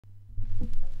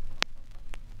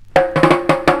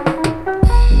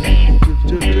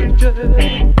If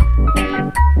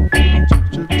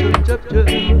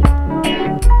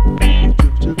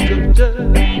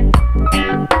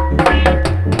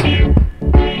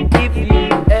you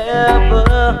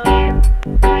ever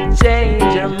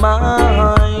change your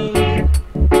mind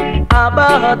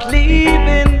about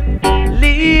leaving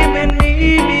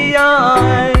me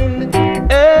behind,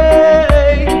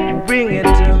 hey, bring it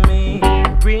to me,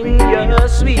 bring your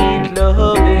sweet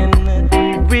loving,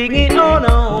 bring it on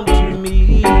home to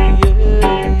me,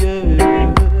 yeah,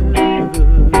 yeah.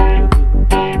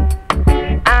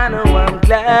 I know I'm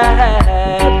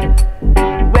glad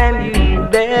when you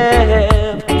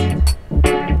left,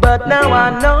 but now I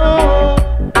know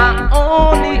I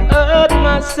only hurt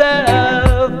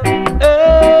myself.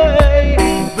 Hey,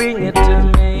 bring it to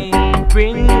me,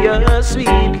 bring your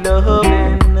sweet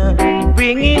loving,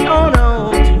 bring it on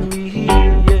home to me,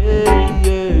 yeah,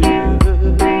 yeah.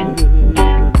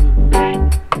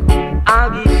 I'll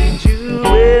give you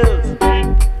jewels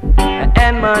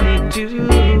and money too.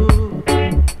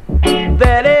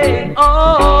 That ain't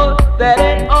all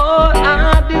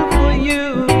I do for you.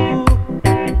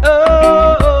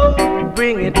 Oh,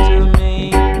 bring it to me,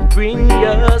 bring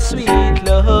your sweet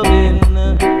loving,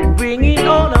 bring it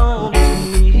on home to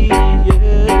me,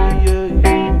 yeah, yeah,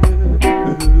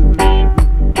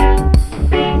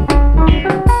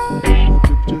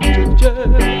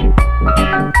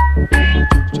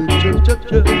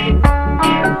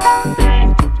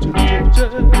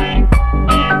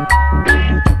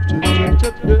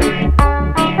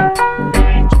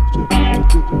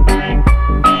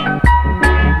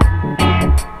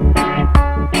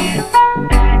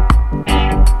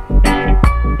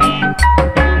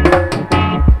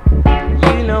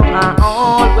 you know I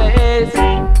always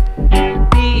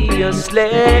be your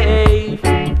slave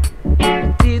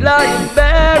till I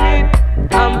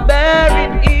am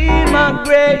buried in my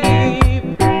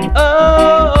grave.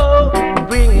 Oh,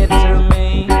 bring it to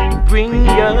me, bring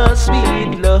your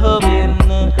sweet loving,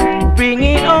 bring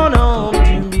it on home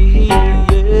to me,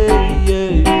 yeah,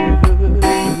 yeah.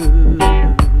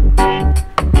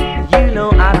 You know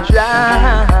I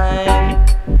tried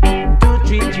to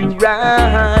treat you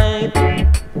right,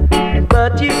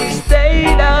 but you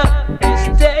stayed up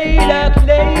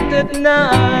late at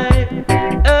night.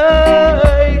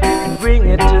 Hey, bring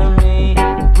it to me,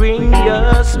 bring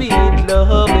your sweet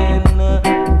loving,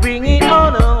 bring it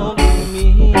on home to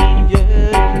me,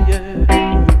 yeah, yeah.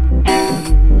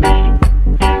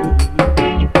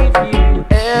 If you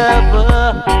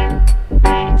ever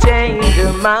change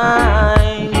your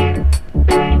mind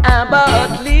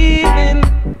about leaving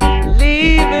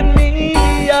me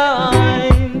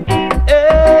behind,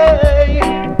 hey,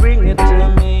 bring it to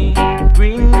me,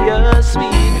 bring your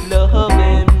sweet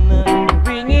loving,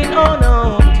 bring it on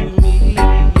home to me,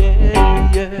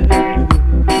 yeah, yeah.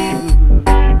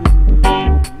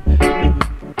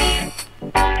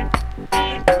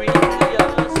 Bring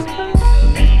your sweet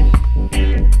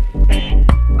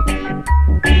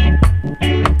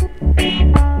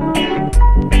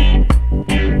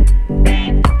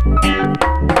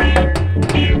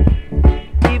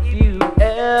if you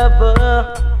ever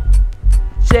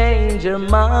change your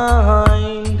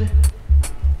mind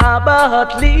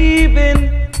about leaving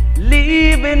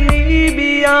me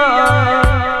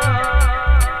behind,